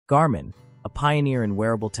Garmin, a pioneer in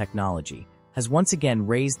wearable technology, has once again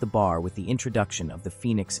raised the bar with the introduction of the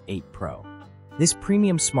Fenix 8 Pro. This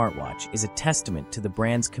premium smartwatch is a testament to the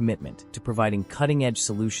brand's commitment to providing cutting-edge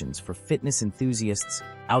solutions for fitness enthusiasts,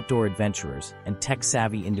 outdoor adventurers, and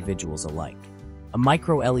tech-savvy individuals alike. A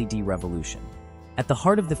micro-LED revolution. At the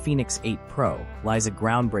heart of the Fenix 8 Pro lies a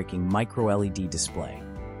groundbreaking micro-LED display.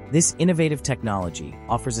 This innovative technology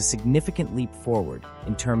offers a significant leap forward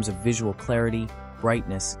in terms of visual clarity,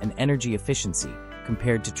 brightness, and energy efficiency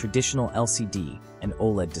compared to traditional LCD and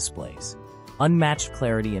OLED displays. Unmatched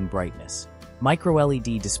clarity and brightness.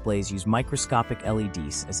 Micro-LED displays use microscopic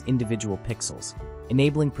LEDs as individual pixels,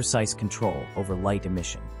 enabling precise control over light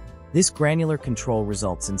emission. This granular control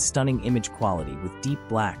results in stunning image quality with deep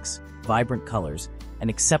blacks, vibrant colors,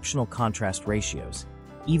 and exceptional contrast ratios,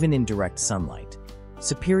 even in direct sunlight.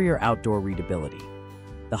 Superior outdoor readability.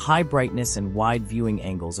 The high brightness and wide viewing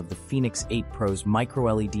angles of the Fenix 8 Pro's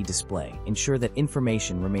micro-LED display ensure that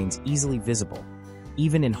information remains easily visible,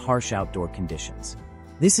 even in harsh outdoor conditions.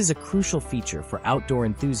 This is a crucial feature for outdoor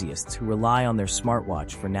enthusiasts who rely on their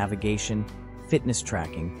smartwatch for navigation, fitness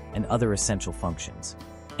tracking, and other essential functions.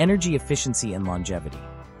 Energy efficiency and longevity.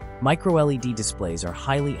 Micro-LED displays are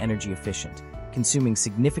highly energy efficient, consuming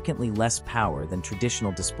significantly less power than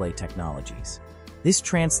traditional display technologies. This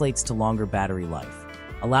translates to longer battery life,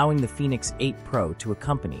 allowing the Fenix 8 Pro to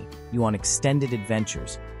accompany you on extended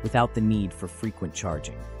adventures without the need for frequent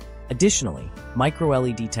charging. Additionally,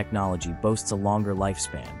 micro-LED technology boasts a longer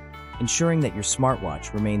lifespan, ensuring that your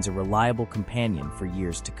smartwatch remains a reliable companion for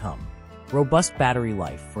years to come. Robust battery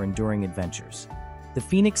life for enduring adventures. The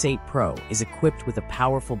Fenix 8 Pro is equipped with a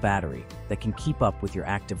powerful battery that can keep up with your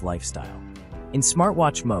active lifestyle. In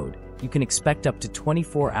smartwatch mode, you can expect up to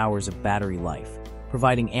 24 hours of battery life,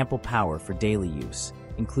 providing ample power for daily use,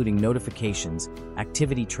 including notifications,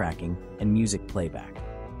 activity tracking, and music playback.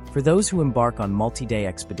 For those who embark on multi-day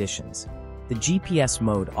expeditions, the GPS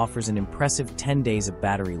mode offers an impressive 10 days of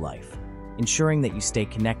battery life, ensuring that you stay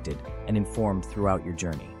connected and informed throughout your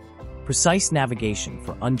journey. Precise navigation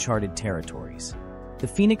for uncharted territories. The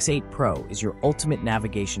Fenix 8 Pro is your ultimate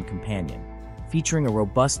navigation companion, featuring a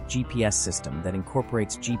robust GPS system that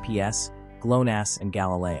incorporates GPS, GLONASS, and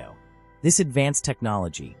Galileo. This advanced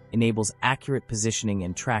technology enables accurate positioning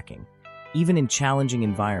and tracking, even in challenging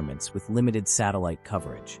environments with limited satellite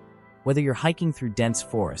coverage. Whether you're hiking through dense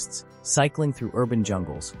forests, cycling through urban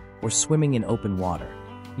jungles, or swimming in open water,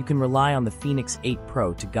 you can rely on the Fenix 8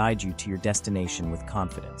 Pro to guide you to your destination with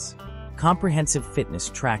confidence. Comprehensive fitness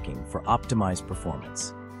tracking for optimized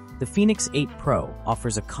performance. The Fenix 8 Pro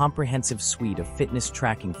offers a comprehensive suite of fitness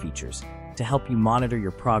tracking features to help you monitor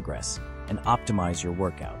your progress and optimize your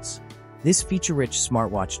workouts. This feature-rich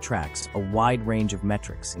smartwatch tracks a wide range of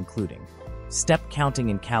metrics, including step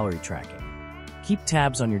counting and calorie tracking. Keep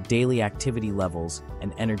tabs on your daily activity levels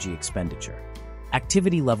and energy expenditure.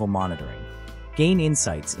 Activity level monitoring. Gain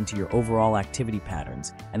insights into your overall activity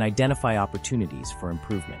patterns and identify opportunities for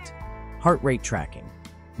improvement. Heart rate tracking.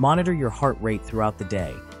 Monitor your heart rate throughout the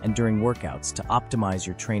day and during workouts to optimize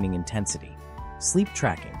your training intensity. Sleep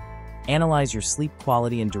tracking. Analyze your sleep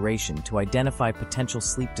quality and duration to identify potential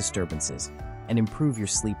sleep disturbances and improve your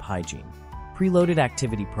sleep hygiene. Preloaded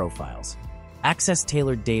activity profiles. Access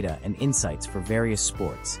tailored data and insights for various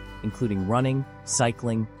sports, including running,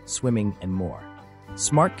 cycling, swimming, and more.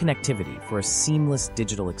 Smart connectivity for a seamless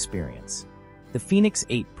digital experience. The Fenix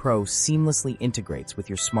 8 Pro seamlessly integrates with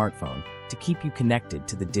your smartphone to keep you connected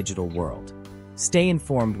to the digital world. Stay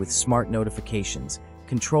informed with smart notifications,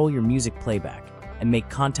 control your music playback, and make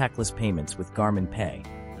contactless payments with Garmin Pay,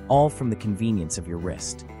 all from the convenience of your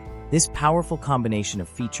wrist. This powerful combination of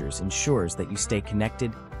features ensures that you stay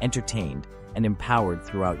connected, entertained, and empowered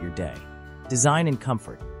throughout your day. Design and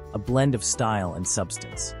comfort, a blend of style and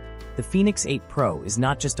substance. The Fenix 8 Pro is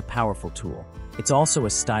not just a powerful tool, it's also a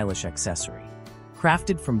stylish accessory.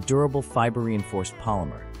 Crafted from durable fiber-reinforced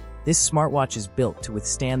polymer, this smartwatch is built to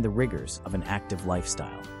withstand the rigors of an active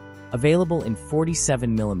lifestyle. Available in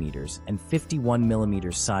 47mm and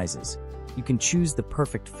 51mm sizes, you can choose the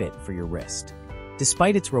perfect fit for your wrist.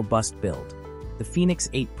 Despite its robust build, the Fenix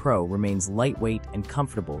 8 Pro remains lightweight and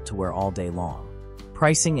comfortable to wear all day long.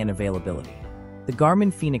 Pricing and availability. The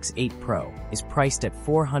Garmin Fenix 8 Pro is priced at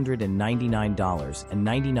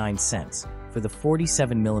 $499.99 for the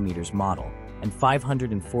 47mm model and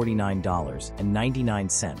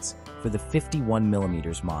 $549.99 for the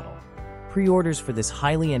 51mm model. Pre-orders for this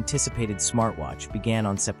highly anticipated smartwatch began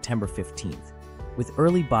on September 15th, with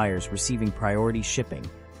early buyers receiving priority shipping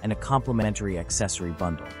and a complimentary accessory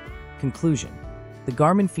bundle. Conclusion: The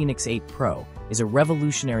Garmin Fenix 8 Pro is a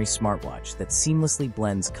revolutionary smartwatch that seamlessly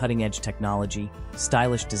blends cutting-edge technology,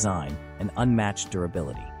 stylish design, and unmatched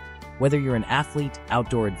durability. Whether you're an athlete,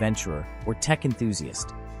 outdoor adventurer, or tech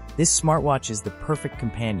enthusiast, this smartwatch is the perfect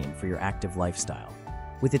companion for your active lifestyle.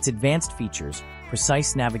 With its advanced features,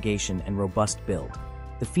 precise navigation, and robust build,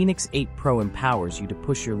 the Fenix 8 Pro empowers you to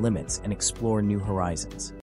push your limits and explore new horizons.